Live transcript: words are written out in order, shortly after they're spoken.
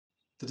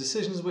The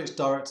decisions which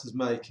directors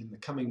make in the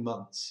coming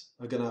months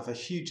are going to have a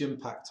huge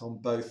impact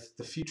on both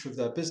the future of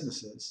their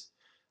businesses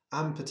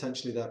and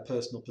potentially their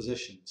personal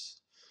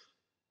positions.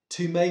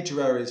 Two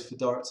major areas for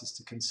directors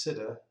to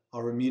consider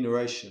are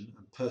remuneration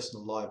and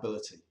personal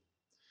liability.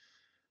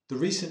 The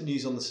recent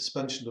news on the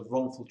suspension of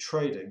wrongful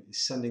trading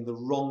is sending the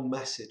wrong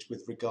message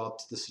with regard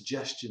to the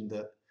suggestion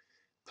that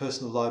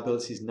personal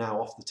liability is now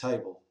off the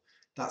table.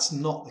 That's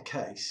not the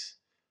case,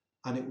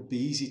 and it would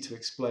be easy to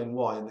explain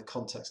why in the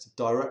context of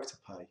director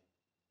pay.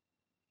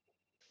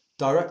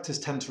 Directors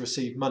tend to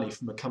receive money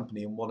from a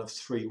company in one of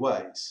three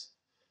ways: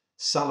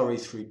 salary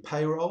through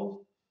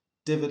payroll,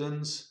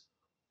 dividends,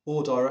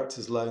 or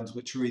directors' loans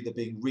which are either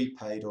being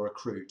repaid or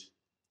accrued.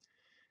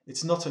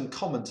 It's not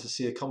uncommon to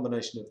see a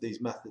combination of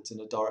these methods in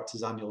a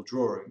director's annual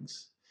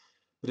drawings,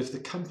 but if the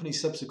company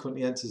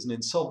subsequently enters an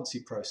insolvency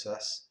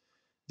process,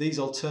 these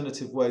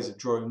alternative ways of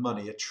drawing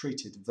money are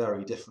treated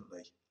very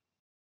differently.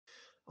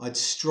 I'd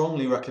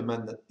strongly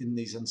recommend that in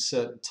these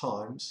uncertain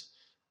times,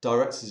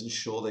 directors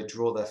ensure they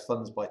draw their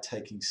funds by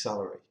taking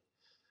salary.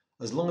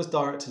 As long as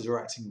directors are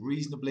acting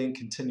reasonably and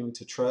continuing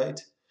to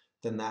trade,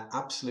 then they're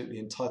absolutely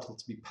entitled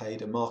to be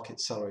paid a market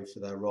salary for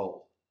their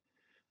role.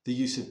 The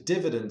use of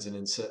dividends in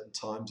uncertain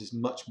times is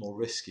much more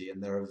risky,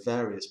 and there are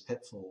various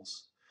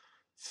pitfalls.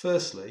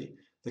 Firstly,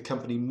 the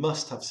company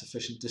must have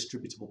sufficient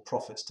distributable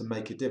profits to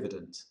make a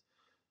dividend.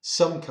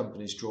 Some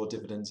companies draw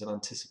dividends in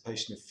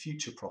anticipation of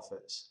future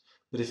profits,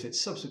 but if it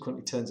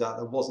subsequently turns out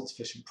there wasn't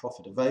sufficient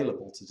profit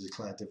available to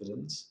declare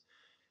dividends,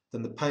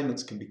 then the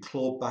payments can be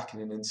clawed back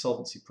in an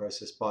insolvency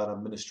process by an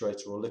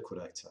administrator or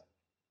liquidator.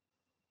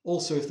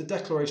 Also, if the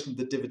declaration of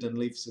the dividend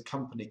leaves the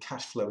company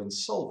cash flow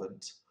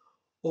insolvent,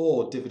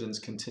 or dividends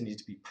continue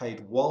to be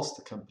paid whilst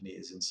the company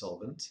is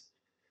insolvent,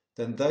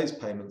 then those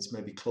payments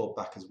may be clawed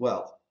back as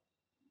well.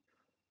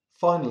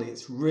 Finally,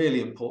 it's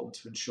really important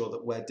to ensure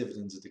that where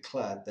dividends are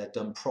declared, they're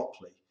done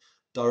properly.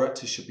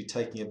 Directors should be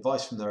taking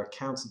advice from their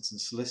accountants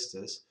and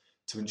solicitors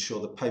to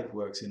ensure the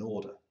paperwork's in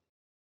order.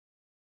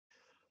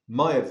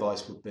 My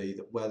advice would be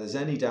that where there's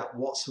any doubt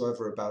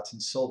whatsoever about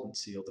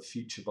insolvency or the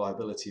future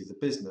viability of the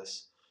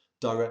business,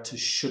 directors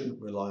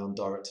shouldn't rely on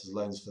directors'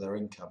 loans for their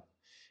income.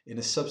 In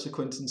a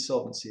subsequent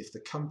insolvency, if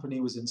the company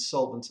was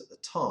insolvent at the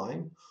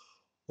time,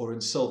 or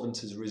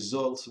insolvent as a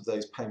result of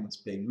those payments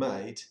being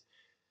made,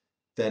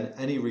 then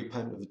any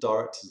repayment of a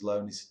director's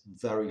loan is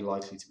very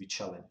likely to be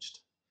challenged.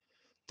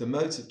 The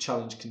modes of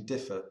challenge can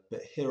differ,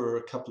 but here are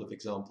a couple of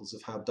examples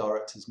of how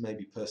directors may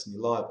be personally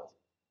liable.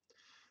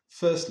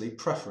 Firstly,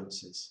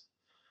 preferences.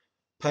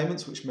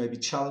 Payments which may be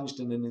challenged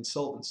in an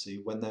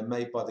insolvency when they're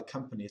made by the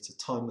company at a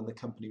time when the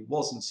company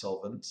was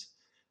insolvent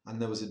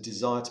and there was a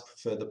desire to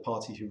prefer the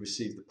party who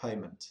received the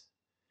payment.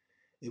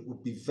 It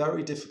would be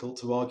very difficult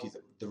to argue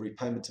that the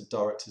repayment of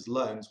directors'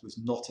 loans was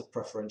not a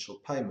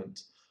preferential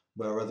payment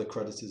where other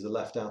creditors are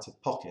left out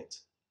of pocket.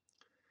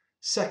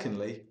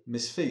 Secondly,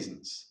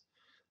 misfeasance.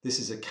 This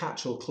is a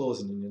catch-all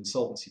clause in an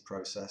insolvency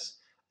process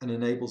and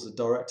enables a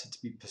director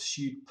to be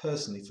pursued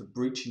personally for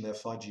breaching their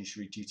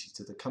fiduciary duty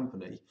to the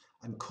company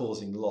and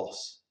causing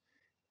loss.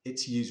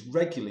 It's used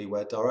regularly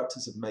where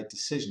directors have made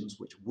decisions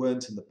which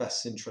weren't in the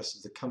best interest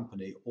of the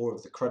company or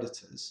of the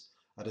creditors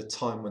at a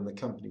time when the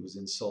company was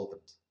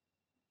insolvent.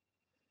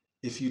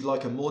 If you'd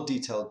like a more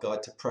detailed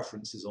guide to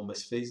preferences or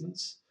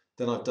misfeasance,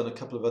 then I've done a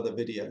couple of other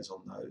videos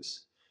on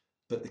those.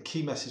 But the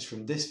key message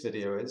from this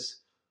video is,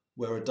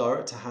 where a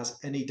director has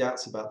any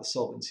doubts about the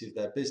solvency of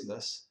their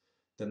business,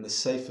 then the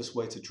safest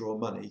way to draw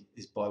money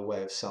is by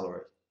way of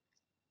salary.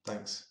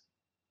 Thanks.